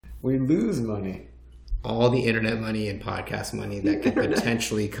We lose money. All the internet money and podcast money that could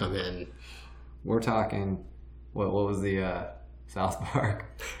potentially come in. We're talking, what was the South Park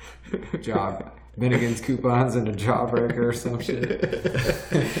job? Finnegan's coupons and a jawbreaker or some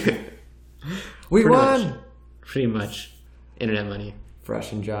shit. We won! Pretty much. Internet money.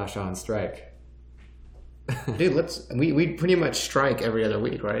 Fresh and Josh on strike. Dude, we pretty much strike every other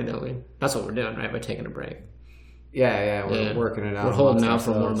week, right? Don't we? That's what we're doing, right? By taking a break. Yeah, we're working it out. We're holding out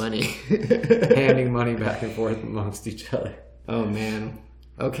for more money. Handing money back and forth amongst each other. Oh, man.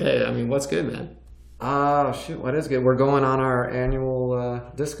 Okay, I mean, what's good, man? Oh, shoot, what is good? We're going on our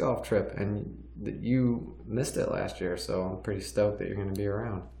annual disc golf trip, and you missed it last year, so I'm pretty stoked that you're going to be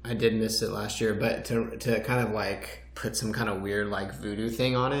around. I did miss it last year, but to kind of like put some kind of weird like voodoo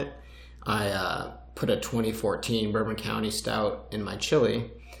thing on it, I put a 2014 Bourbon County Stout in my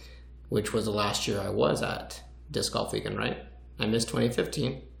chili, which was the last year I was at Disc Golf Weekend, right? I missed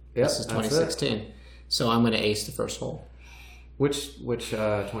 2015. Yep, this is 2016. So I'm going to ace the first hole. Which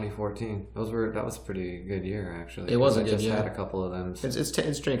 2014? That was a pretty good year, actually. It was a good year. I year. just had a couple of them.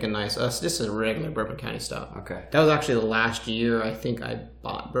 It's drinking nice. This is a regular Bourbon County Stout. Okay. That was actually the last year I think I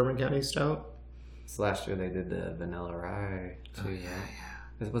bought Bourbon County Stout. This last year they did the Vanilla Rye too. Oh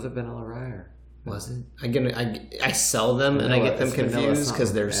yeah. Was it Vanilla Rye or? Was it? I sell them and I get them confused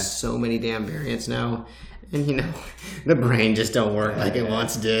because there's so many damn variants now. And, the brain just don't work like it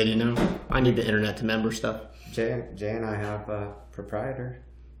once did, I need the internet to remember stuff. Jay and I have a proprietor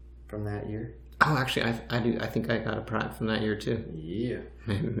from that year. Oh, actually, I do. I think I got a product from that year, too. Yeah.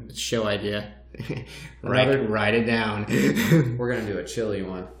 Show idea. Write it down. We're going to do a chili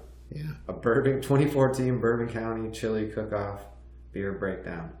one. Yeah. A 2014 Bourbon County chili cook-off beer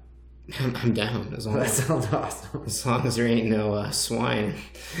breakdown. I'm down. That sounds awesome. As long as there ain't no swine.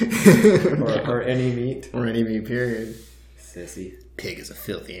 or any meat. Or any meat, period. Sissy. Pig is a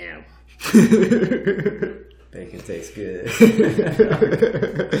filthy animal. Bacon tastes good.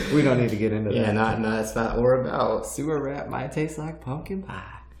 We don't need to get into that. Yeah, that's not what we're about. Sewer rat might taste like pumpkin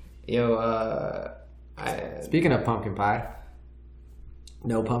pie. Speaking of pumpkin pie,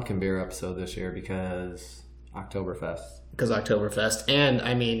 no pumpkin beer episode this year because Oktoberfest. And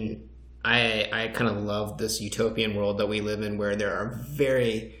I mean, I kind of love this utopian world that we live in where there are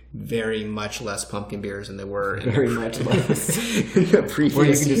very, very much less pumpkin beers than there were in the previous where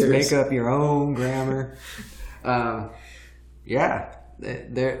you can just years. make up your own grammar. Yeah,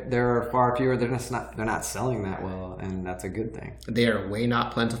 there are far fewer. They're not selling that well, and that's a good thing. They are way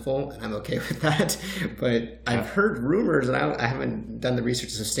not plentiful, and I'm okay with that. But I've heard rumors, and I haven't done the research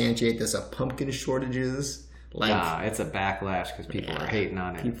to substantiate this, of pumpkin shortages. It's a backlash because people are hating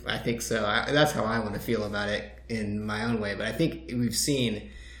on it. I think so. That's how I want to feel about it in my own way. But I think we've seen.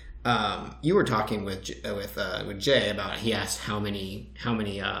 You were talking with Jay about. He asked how many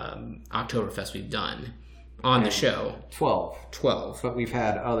Oktoberfest we've done on the show. 12. But we've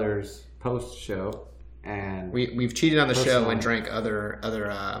had others post show, and we've cheated on the show and drank other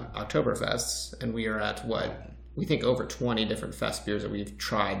Oktoberfests, and we are at what? We think over 20 different fest beers that we've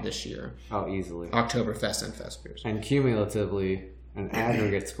tried this year. Oh, easily. Oktoberfest and fest beers. And cumulatively, an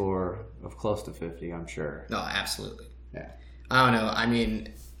aggregate score of close to 50, I'm sure. No, absolutely. Yeah. I don't know. I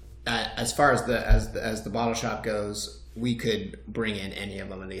mean, as far as the bottle shop goes, we could bring in any of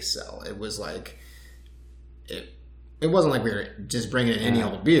them and they sell. It was like, it wasn't like we were just bringing in any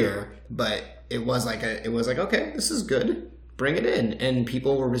old beer, but it was like, okay, this is good. Bring it in, and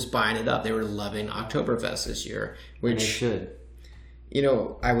people were just buying it up. They were loving Oktoberfest this year, which they should.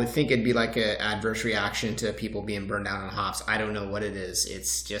 I would think it'd be like an adverse reaction to people being burned down on hops. I don't know what it is.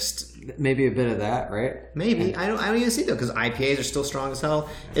 It's just maybe a bit of that, right? Maybe I don't even see though because IPAs are still strong as hell.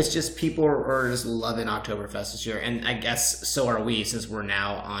 It's just people are just loving Oktoberfest this year, and I guess so are we since we're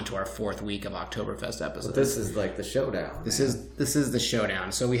now on to our 4th week of Oktoberfest episodes. But this is like the showdown. This is the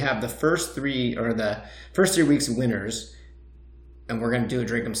showdown. So we have the first 3 weeks winners. And we're going to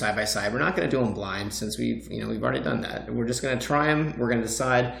drink them side by side. We're not going to do them blind since we've already done that. We're just going to try them. We're going to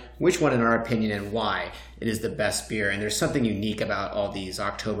decide which one, in our opinion, and why it is the best beer. And there's something unique about all these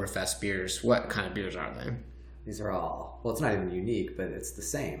Oktoberfest beers. What kind of beers are they? These are all, well, it's not even unique, but it's the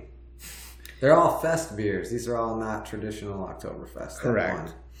same. They're all fest beers. These are all not traditional Oktoberfest.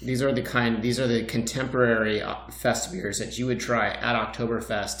 Correct. These are the contemporary fest beers that you would try at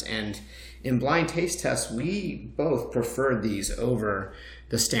Oktoberfest. And in blind taste tests, we both preferred these over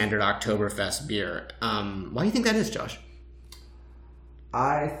the standard Oktoberfest beer. Why do you think that is, Josh?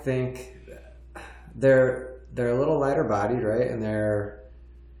 I think they're a little lighter bodied, right? And they're,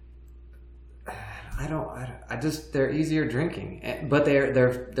 I just they're easier drinking, but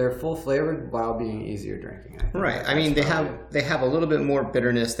they're full flavored while being easier drinking. I think Right. I mean, they have a little bit more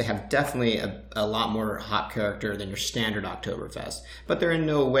bitterness. They have definitely a lot more hop character than your standard Oktoberfest, but they're in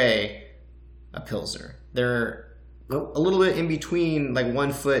no way a Pilsner. They're a little bit in between, like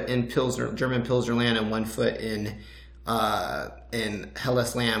 1 foot in Pilsner, German Pilsner land, and 1 foot in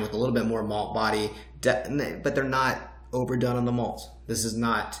Helles land with a little bit more malt body, but they're not overdone on the malt. This is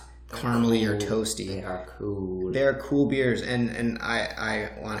not caramely or toasty. They are cool. They're cool beers, and I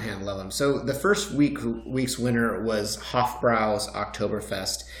on hand love them. So the first week's winner was Hofbrau's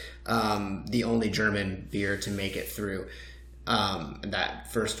Oktoberfest, the only German beer to make it through.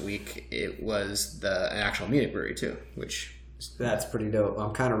 That first week, it was an actual Munich brewery too, which that's pretty dope.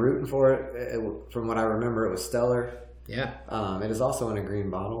 I'm kind of rooting for it. From what I remember, it was stellar. Yeah. It is also in a green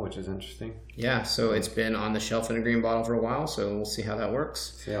bottle, which is interesting. Yeah, so it's been on the shelf in a green bottle for a while, so we'll see how that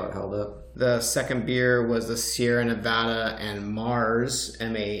works. See how it held up. The second beer was the Sierra Nevada and Mars,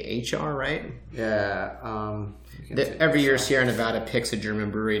 MAHR, right? Yeah. Every year Sierra Nevada picks a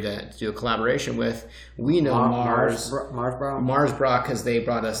German brewery to do a collaboration with. We know Mars Brau because they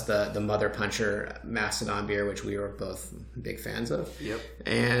brought us the Mother Puncher Mastodon beer, which we were both big fans of. Yep.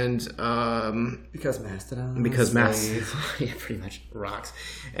 And because Mastodon. Yeah, pretty much rocks.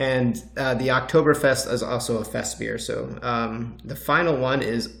 And the Oktoberfest is also a fest beer. So the final one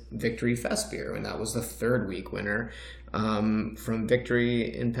is Victory Fest beer, and that was the third week winner from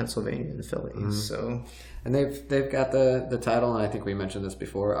Victory in Pennsylvania and Philly. Mm-hmm. So. And they've got the title, and I think we mentioned this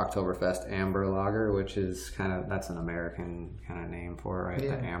before, Oktoberfest Amber Lager, which is that's an American kind of name for it, right?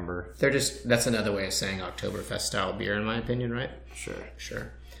 Yeah. The amber. That's another way of saying Oktoberfest style beer, in my opinion, right?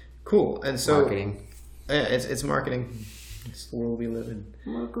 Sure. Cool. And so marketing. Yeah, it's marketing. It's the world we live in.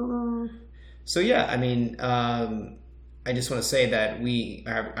 Marketing. So yeah, I mean, I just want to say that we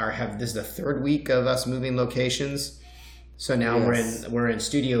have this is the third week of us moving locations. So now we're in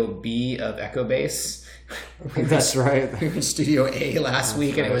Studio B of Echo Base. That's right. We were in Studio A last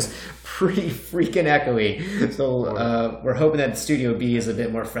week, and it was pretty freaking echoey. So we're hoping that Studio B is a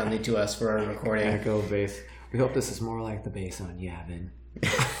bit more friendly to us for our recording. Echo Base. We hope this is more like the bass on Yavin.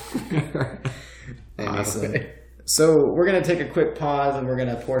 Awesome. So we're going to take a quick pause, and we're going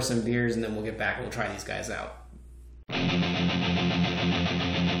to pour some beers, and then we'll get back and we'll try these guys out.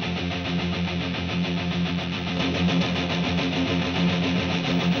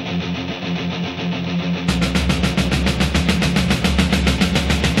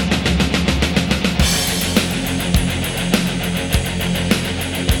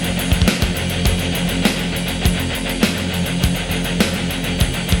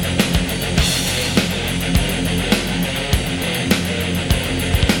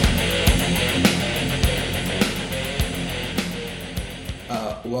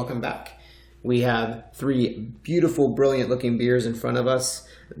 Welcome back. We have three beautiful, brilliant-looking beers in front of us.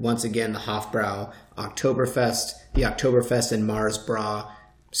 Once again, the Hofbrau Oktoberfest, the Oktoberfest and Mars Brau.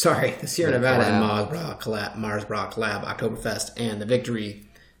 Sorry, the Sierra Nevada and Mars Brau collab Oktoberfest, and the Victory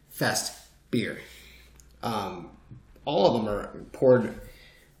Fest beer. All of them are poured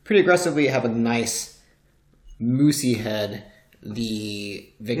pretty aggressively, have a nice moosey head.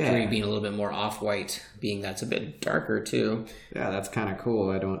 The Victory being a little bit more off-white, being that's a bit darker too. Yeah, that's kind of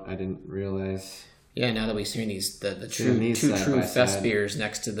cool. I didn't realize. Yeah, now that we've seen the two true fest beers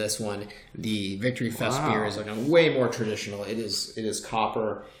next to this one, the Victory Fest beer is like a way more traditional. It is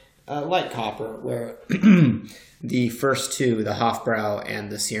copper, light copper, where the first two, the Hofbrau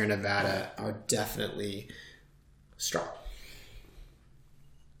and the Sierra Nevada, are definitely strong.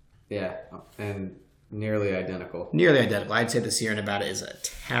 Yeah, and nearly identical. I'd say the Sierra Nevada is a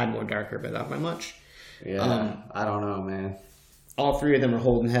tad more darker, but not by much. Yeah, I don't know, man. All three of them are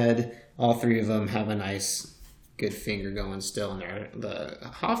holding head. All three of them have a nice, good finger going still in there. The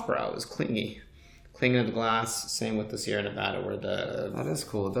Hofbrau is clingy to the glass. Same with the Sierra Nevada, where that is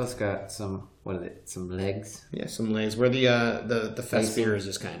cool. It does got some some legs. Yeah, some legs. Where the fest beer is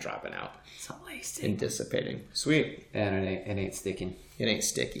just kind of dropping out. Some legs and dissipating. Sweet. And it ain't sticking. It ain't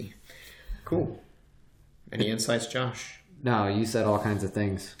sticky. Cool. Any insights, Josh? No, you said all kinds of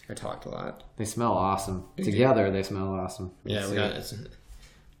things. I talked a lot. They smell awesome. Together, they smell awesome. Yeah, we got it.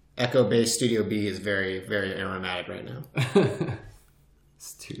 Echo Base Studio B is very, very aromatic right now.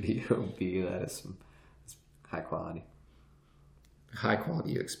 Studio B, that's high quality. High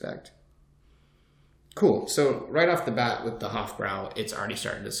quality you expect. Cool. So right off the bat with the Hofbrau, it's already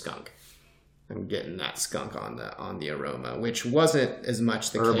starting to skunk. I'm getting that skunk on the aroma, which wasn't as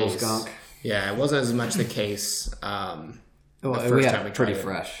much the Herbal case. skunk. Yeah, it wasn't as much the case. We had it pretty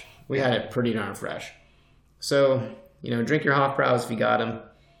fresh. We had it pretty darn fresh. So, drink your Hofbraus if you got them.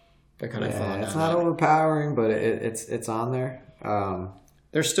 They're kind of falling it's down. not overpowering, but it's on there.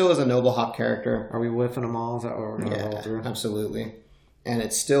 There still is a noble hop character. Are we whiffing them all? Is that what we're going to roll through? Absolutely. And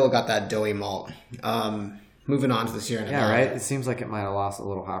it's still got that doughy malt. Moving on to the Sierra Nevada. Yeah, right? It seems like it might have lost a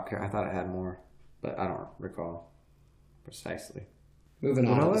little hop character. I thought it had more, but I don't recall precisely. Moving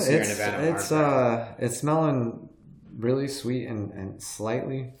on to the Sierra Nevada. It's smelling really sweet and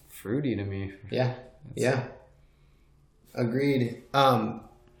slightly fruity to me. Yeah. Agreed.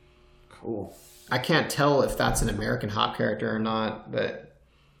 Cool. I can't tell if that's an American hop character or not, but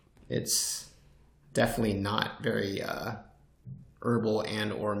it's definitely not very herbal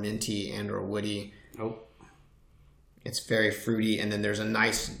and or minty and or woody. Nope. It's very fruity, and then there's a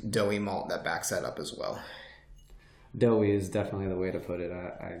nice doughy malt that backs that up as well. Doughy is definitely the way to put it.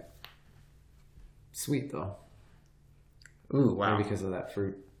 Sweet though. Ooh, wow! Maybe because of that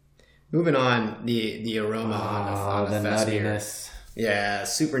fruit. Moving on, the aroma on the nuttiness. Yeah,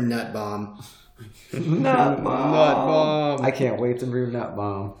 super nut bomb. Nut bomb. Nut bomb. I can't wait to brew nut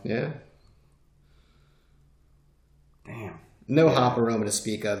bomb. Yeah. Damn. No hop aroma to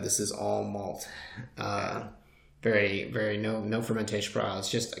speak of. This is all malt. Very, very no fermentation profile.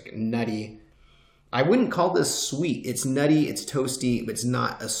 It's just like nutty. I wouldn't call this sweet. It's nutty. It's toasty, but it's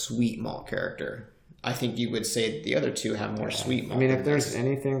not a sweet malt character. I think you would say the other two have more sweet malt. I mean, if there's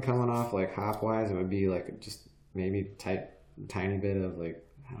anything coming off like hop wise, it would be like just maybe tiny bit of like,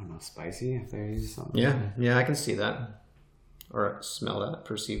 I don't know, spicy if they use something. Yeah, I can see that, or smell that,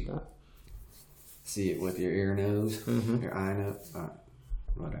 perceive that. See it with your ear, nose, your eye, nose,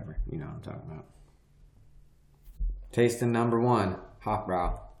 whatever. You know what I'm talking about. Tasting number 1,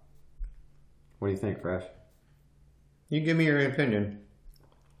 Hofbrau. What do you think, Fresh? You give me your opinion.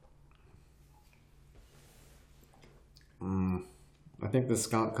 I think the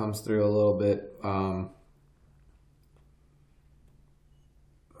skunk comes through a little bit.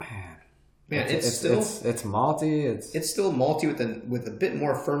 It's malty. It's still malty with a bit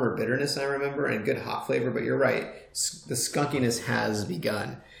more firmer bitterness, I remember, and good hop flavor. But you're right, the skunkiness has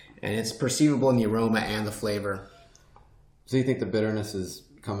begun, and it's perceivable in the aroma and the flavor. So you think the bitterness is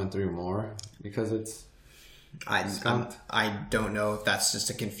coming through more because it's skunked? I don't know if that's just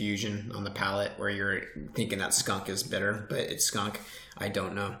a confusion on the palate where you're thinking that skunk is bitter, but it's skunk. I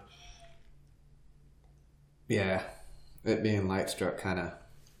don't know. Yeah, it being light struck kind of.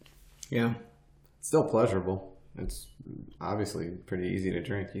 Yeah. Still pleasurable. It's obviously pretty easy to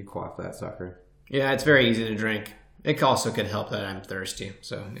drink. You quaff that sucker. Yeah, it's very easy to drink. It also could help that I'm thirsty,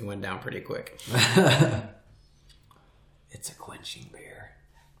 so it went down pretty quick. It's a quenching beer.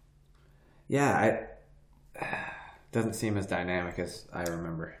 Yeah, doesn't seem as dynamic as I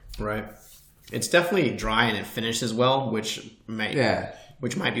remember. Right. It's definitely dry and it finishes well, which might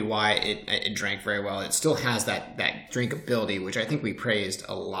be why it drank very well. It still has that drinkability, which I think we praised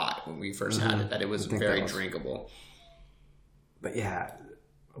a lot when we first had it, that it was very drinkable. But yeah,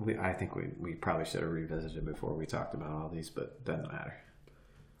 I think we probably should have revisited it before we talked about all these, but it doesn't matter.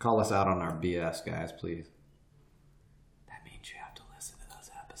 Call us out on our BS, guys, please. That means you have to listen to those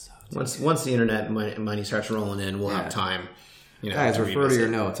episodes. Once the internet money starts rolling in, we'll have time. Guys, refer to your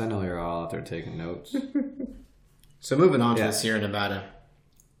notes. I know you're all out there taking notes. So moving on to the Sierra Nevada.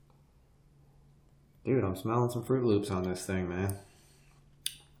 Dude, I'm smelling some Fruit Loops on this thing, man.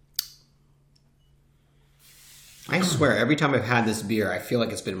 I swear, every time I've had this beer, I feel like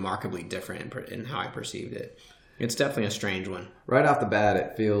it's been markedly different in how I perceived it. It's definitely a strange one. Right off the bat,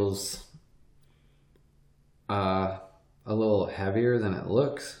 it feels a little heavier than it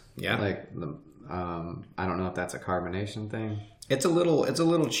looks. Yeah. Like I don't know if that's a carbonation thing. It's a little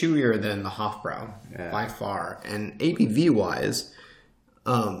chewier than the Hofbrau by far, and ABV wise,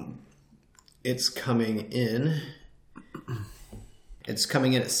 it's coming in. It's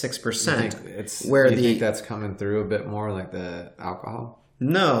coming in at 6%. You think that's coming through a bit more, like the alcohol?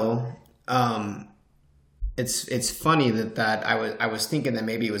 No, it's funny that I was thinking that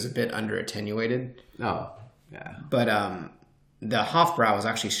maybe it was a bit under attenuated. Oh, yeah. But the Hofbrau is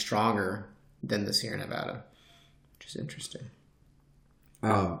actually stronger than the Sierra Nevada, which is interesting.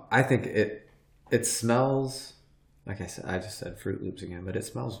 I think it smells, like I said, I just said Fruit Loops again, but it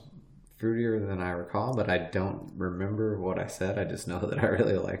smells fruitier than I recall, but I don't remember what I said. I just know that I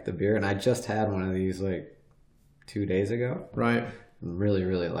really like the beer, and I just had one of these like 2 days ago. Right. Really,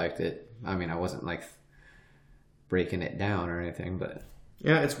 really liked it. I mean, I wasn't like breaking it down or anything, but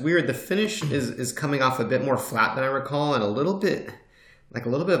yeah, it's weird. The finish is coming off a bit more flat than I recall, and a little bit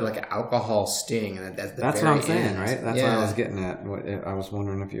of like an alcohol sting. And that's what I'm saying, right? That's what I was getting at. I was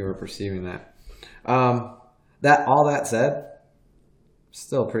wondering if you were perceiving that. That said,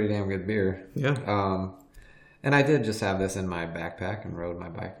 still a pretty damn good beer. Yeah. And I did just have this in my backpack and rode my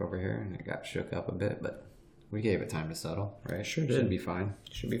bike over here, and it got shook up a bit, but we gave it time to settle, right? Sure did. Should be fine.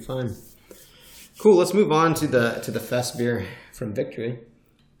 Should be fine. Cool. Let's move on to the fest beer from Victory.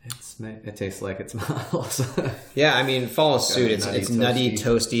 It tastes like it smells. Yeah, I mean, follow suit. It's nutty,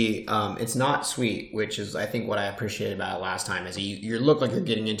 toasty. toasty. It's not sweet, which is I think what I appreciated about it last time. Is you look like you're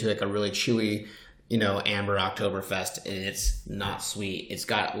getting into like a really chewy, amber Oktoberfest, and it's not sweet. It's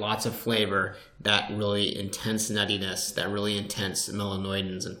got lots of flavor, that really intense nuttiness, that really intense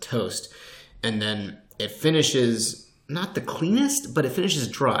melanoidins and toast, and then it finishes. Not the cleanest, but it finishes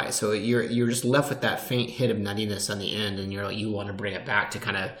dry. So you're just left with that faint hit of nuttiness on the end, and you want to bring it back to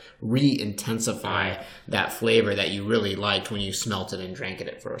kind of re-intensify that flavor that you really liked when you smelt it and drank it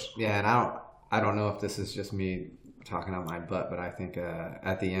at first. Yeah, and I don't know if this is just me talking out my butt, but I think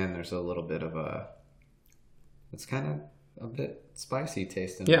at the end there's a little bit of it's kind of a bit spicy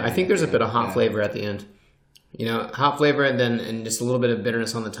tasting. Yeah, I think there's a bit of hot flavor at the end. Hot flavor and just a little bit of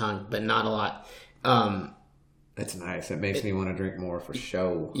bitterness on the tongue, but not a lot. It's nice. It makes me want to drink more for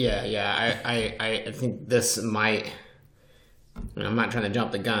show. Yeah. I think this might... I'm not trying to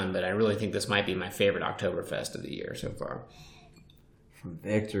jump the gun, but I really think this might be my favorite Oktoberfest of the year so far. From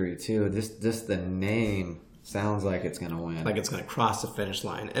Victory, too. Just the name sounds like it's going to win. Like it's going to cross the finish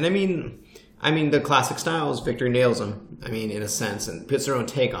line. And I mean, the classic styles, Victory nails them, in a sense, and puts their own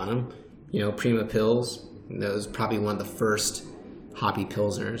take on them. Prima Pils. That was probably one of the first hoppy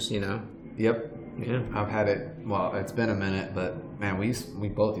Pilsners, Yep. Yeah, I've had it. Well, it's been a minute, but man, we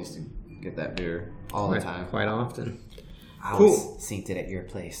both used to get that beer all the time, quite often. I was synced it at your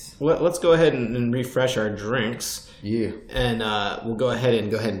place. Let's go ahead and refresh our drinks. Yeah, and we'll go ahead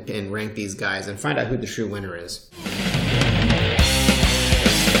and rank these guys and find out who the true winner is.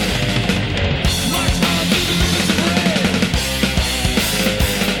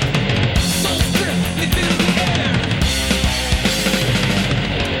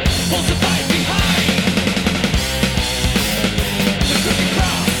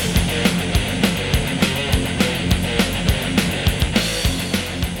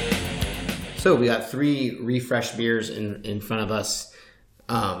 So we got 3 refresh beers in front of us.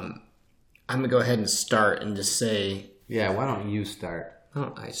 I'm going to go ahead and start and just say... Yeah, why don't you start? Why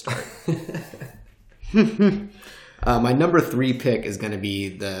don't I start? My number 3 pick is going to be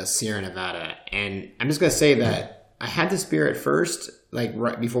the Sierra Nevada. And I'm just going to say that I had this beer at first, like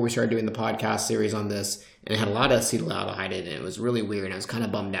right before we started doing the podcast series on this, and it had a lot of acetaldehyde in it. It was really weird, and I was kind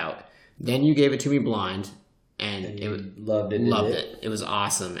of bummed out. Then you gave it to me blind. And loved it. It was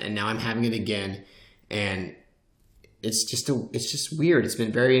awesome. And now I'm having it again. And it's just weird. It's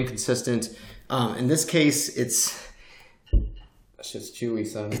been very inconsistent. In this case, it's just chewy,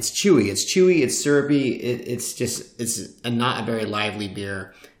 son. It's chewy. It's syrupy. It's not a very lively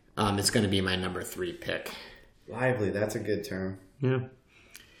beer. It's going to be my number 3 pick. Lively, that's a good term. Yeah.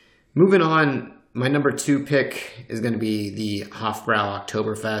 Moving on, my number 2 pick is going to be the Hofbrau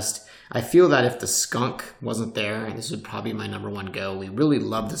Oktoberfest. I feel that if the skunk wasn't there, and this would probably be my number 1 go, we really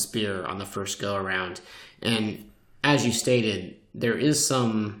loved this beer on the first go around. And as you stated, there is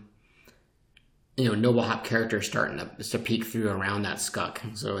some, noble hop character starting to peek through around that skunk.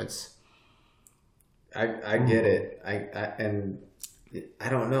 So it's... I get it. I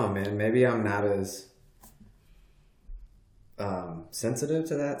don't know, man. Maybe I'm not as sensitive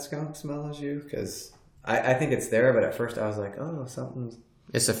to that skunk smell as you, because I think it's there, but at first I was like, oh, something's...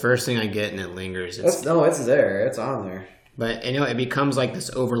 It's the first thing I get, and it lingers. It's there. It's on there. But, it becomes like this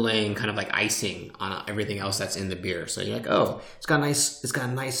overlaying kind of like icing on everything else that's in the beer. So you're like, oh, it's got a nice,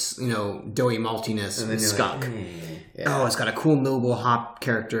 doughy maltiness with skunk. Like, yeah. Oh, it's got a cool noble hop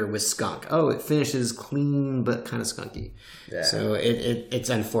character with skunk. Oh, it finishes clean but kind of skunky. Yeah. So it's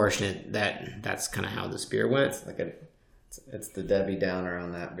unfortunate that that's kind of how this beer went. It's the Debbie Downer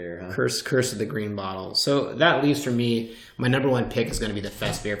on that beer, huh? Curse of the green bottle. So that leaves for me, my number 1 pick is going to be the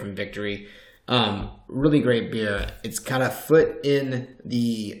Fest beer from Victory. Really great beer. It's got a foot in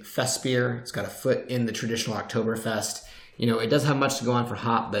the Fest beer. It's got a foot in the traditional Oktoberfest. It doesn't have much to go on for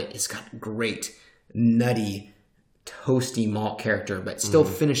hop, but it's got great, nutty, toasty malt character, but still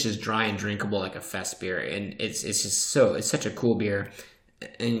finishes dry and drinkable like a Fest beer. And it's such a cool beer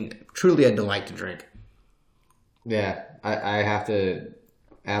and truly a delight to drink. Yeah, I have to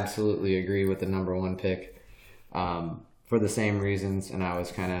absolutely agree with the number 1 pick for the same reasons, and I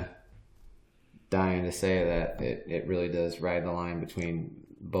was kind of dying to say that it really does ride the line between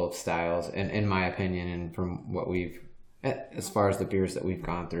both styles, and in my opinion, and from what as far as the beers that we've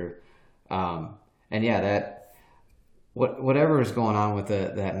gone through, and yeah, that whatever is going on with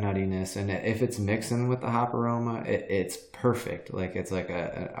that nuttiness, and if it's mixing with the hop aroma, it's perfect. Like it's like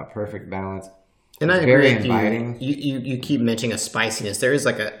a perfect balance. And I agree very with inviting. You keep mentioning a spiciness. There is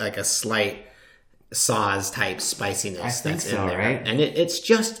like a slight sauce type spiciness that's in there, right? and it's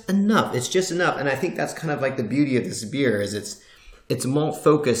just enough. It's just enough, and I think that's kind of like the beauty of this beer is it's malt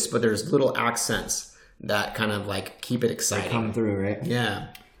focused, but there's little accents that kind of like keep it exciting. They come through, right? Yeah.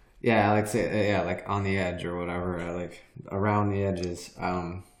 Yeah, like on the edge or whatever, like around the edges.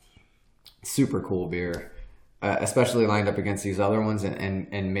 Super cool beer, especially lined up against these other ones,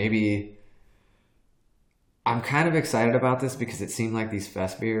 and maybe I'm kind of excited about this because it seemed like these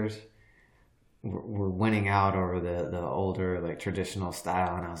fest beers were winning out over the older like traditional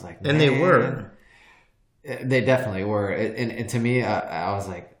style, and I was like, and they were. They definitely were, and to me, I was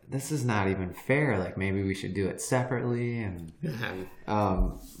like, this is not even fair. Like maybe we should do it separately, and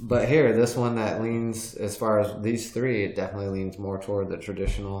but here, this one that leans as far as these three, it definitely leans more toward the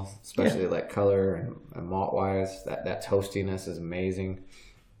traditional, especially like color and malt wise. That toastiness is amazing.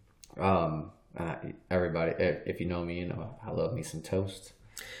 Everybody, if you know me, you know I love me some toast.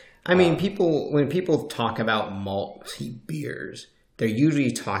 I mean, when people talk about malty beers, they're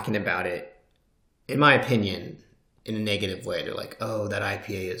usually talking about it, in my opinion, in a negative way. They're like, oh, that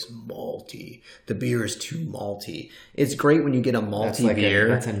IPA is malty. The beer is too malty. It's great when you get a malty beer.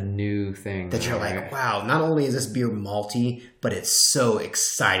 That's a new thing. That you're like, wow, not only is this beer malty, but it's so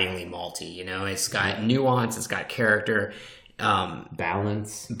excitingly malty. You know, it's got nuance, it's got character.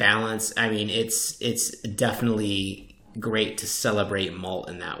 Balance. I mean, it's definitely great to celebrate malt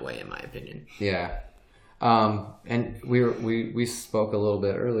in that way, in my opinion. Yeah. And we spoke a little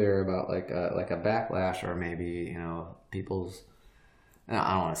bit earlier about like a backlash, or maybe people's. I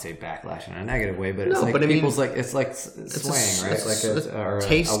don't want to say backlash in a negative way, but it's people's like it's like swaying, right? Like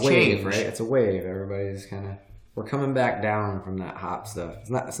a wave, change, right? It's a wave. Everybody's we're coming back down from that hop stuff.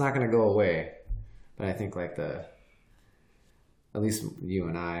 It's not going to go away, but I think like at least you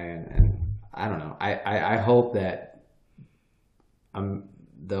and I don't know. I hope that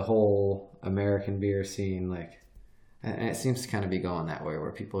the whole American beer scene, and it seems to kind of be going that way,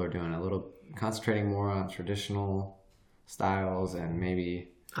 where people are doing concentrating more on traditional styles, and maybe.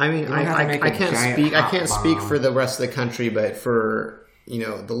 I mean, I can't speak for the rest of the country, but for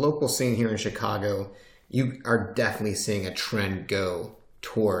the local scene here in Chicago, you are definitely seeing a trend go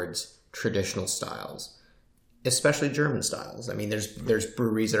towards traditional styles, especially German styles. I mean, there's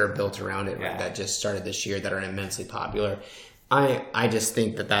breweries that are built around it that just started this year that are immensely popular. I just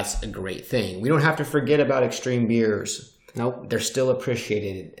think that that's a great thing. We don't have to forget about extreme beers. Nope. They're still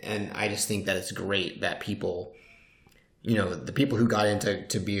appreciated, and I just think that it's great that people, the people who got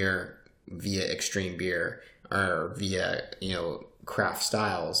into beer via extreme beer or via, craft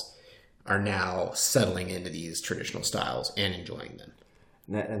styles are now settling into these traditional styles and enjoying them.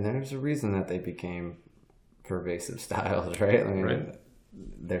 And there's a reason that they became pervasive styles, right? I mean, right.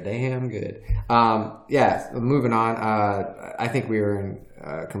 They're damn good. Moving on. I think we were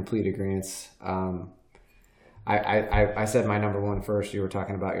in complete agreement. I said my number one first. You were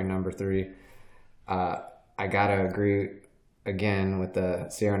talking about your number three. I gotta agree again with the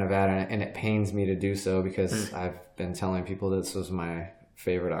Sierra Nevada, and it pains me to do so because I've been telling people this was my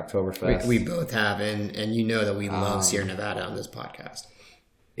favorite Oktoberfest. We both have, and you know that we love Sierra Nevada on this podcast.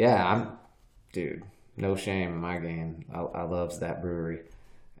 Yeah, dude. No shame in my game. I loves that brewery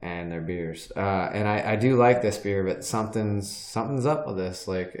and their beers. And I do like this beer, but something's up with this.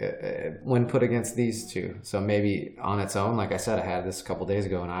 Like when put against these two. So maybe on its own, like I said, I had this a couple days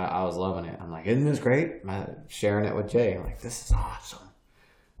ago and I was loving it. I'm like, isn't this great? I'm sharing it with Jay. I'm like, this is awesome.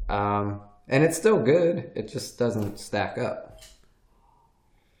 And it's still good. It just doesn't stack up.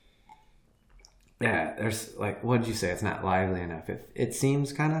 Yeah, there's what did you say? It's not lively enough. It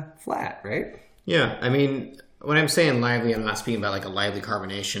seems kind of flat, right? Yeah, I mean, when I'm saying lively, I'm not speaking about a lively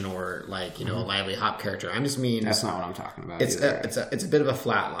carbonation or a lively hop character. I'm just mean that's not what I'm talking about. It's a bit of a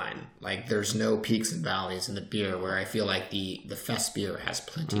flat line. Like there's no peaks and valleys in the beer, where I feel like the fest beer has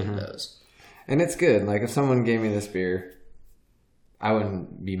plenty of those. And it's good. Like if someone gave me this beer, I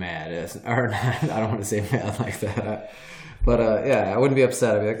wouldn't be mad. Or not, I don't want to say mad like that. But I wouldn't be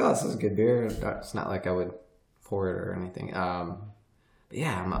upset. I'd be like, oh, this is a good beer. It's not like I would pour it or anything.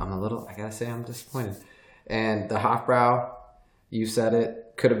 Yeah, I'm a little, I gotta say, I'm disappointed. And the Hofbrau, you said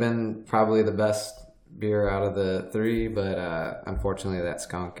it, could have been probably the best beer out of the three, but unfortunately that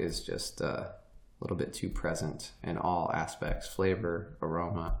skunk is just a little bit too present in all aspects, flavor,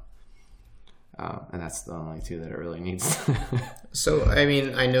 aroma. And that's the only two that it really needs. So, I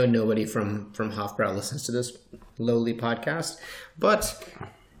mean, I know nobody from Hofbrau listens to this lowly podcast, but...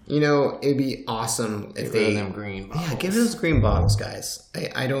 it'd be awesome if they them green bottles. Yeah, give those green bottles, guys.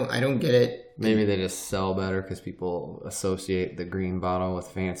 I don't get it. Maybe they just sell better because people associate the green bottle with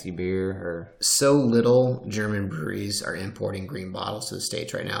fancy beer. Or so little German breweries are importing green bottles to the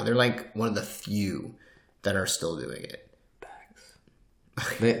States right now. They're like one of the few that are still doing it.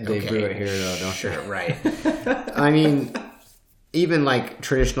 They brew it here though, don't Sure, right. I mean, even like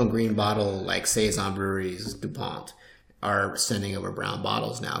traditional green bottle, like Saison breweries, DuPont, are sending over brown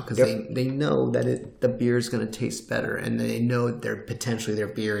bottles now because they know that the beer is going to taste better, and they know potentially their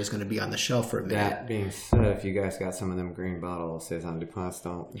beer is going to be on the shelf for a minute. That being said, if you guys got some of them green bottles, Saison DuPonts,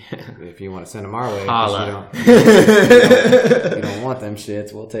 if you want to send them our way, you don't want them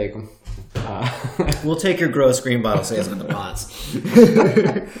shits, we'll take them. We'll take your gross green bottle Saison DuPonts.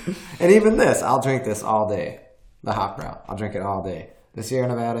 And even this, I'll drink this all day. The hop route, I'll drink it all day. The Sierra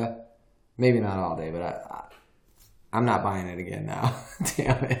Nevada, maybe not all day, but I'm not buying it again now.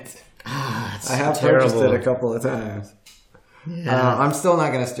 Damn it. I have purchased it a couple of times. Yeah. I'm still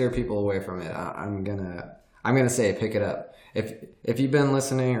not going to steer people away from it. I'm gonna say pick it up. If you've been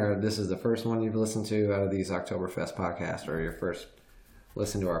listening, or this is the first one you've listened to out of these Oktoberfest podcasts, or your first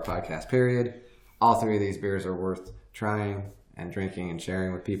listen to our podcast period, all three of these beers are worth trying and drinking and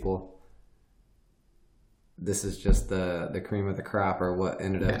sharing with people. This is just the cream of the crop, or what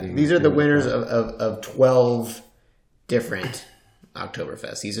ended up being. These are the winners of 12 different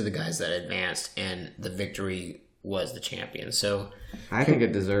Oktoberfest. These are the guys that advanced, and the victory was the champion. So I think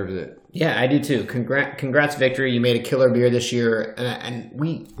it deserves it. Yeah, I do too. Congrats, Victory. You made a killer beer this year, and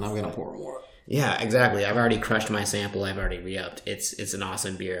I'm gonna pour more. Yeah, exactly. I've already crushed my sample. I've already re-upped. It's an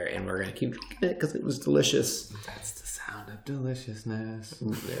awesome beer, and we're gonna keep drinking it because it was delicious. That's the sound of deliciousness.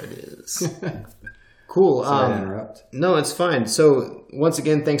 There it is. Cool. Sorry to interrupt. No, it's fine. So once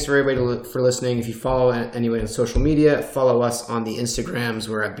again, thanks for everybody for listening. If you follow anyone on social media, follow us on the Instagrams.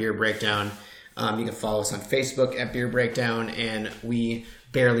 We're at Beer Breakdown. You can follow us on Facebook at Beer Breakdown, and we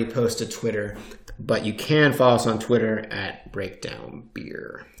barely post to Twitter, but you can follow us on Twitter at Breakdown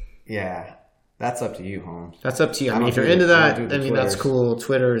Beer. Yeah, that's up to you, Holmes. That's up to you. I mean, if you're into that, I mean, that's cool.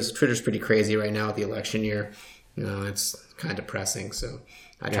 Twitter's pretty crazy right now with the election year. You know, it's kind of depressing, so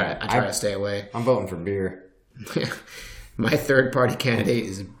I try to stay away. I'm voting for beer. My third party candidate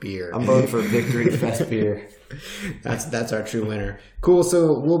is beer. I'm voting for Victory Fest beer. That's our true winner. Cool.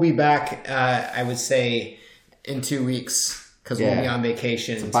 So we'll be back. I would say in 2 weeks because we'll be on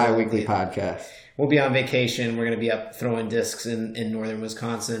vacation. It's a bi-weekly podcast. We'll be on vacation. We're going to be up throwing discs in northern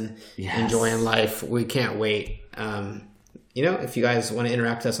Wisconsin, enjoying life. We can't wait. If you guys want to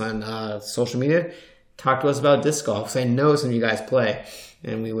interact with us on social media, talk to us about disc golf because I know some of you guys play,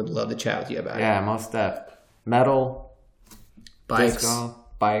 and we would love to chat with you about it. Yeah, most stuff. Metal,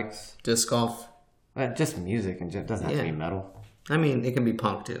 bikes, disc golf. Just music, and it doesn't have to be metal. I mean, it can be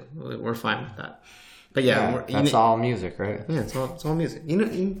punk too. We're fine with that. But that's all music, right? Yeah, it's all music.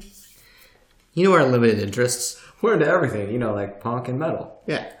 You know our limited interests. We're into everything, like punk and metal.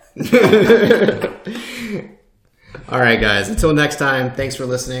 Yeah. All right, guys. Until next time, thanks for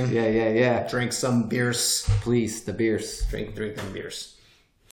listening. Yeah. Drink some beers. Please, the beers. Drink them beers.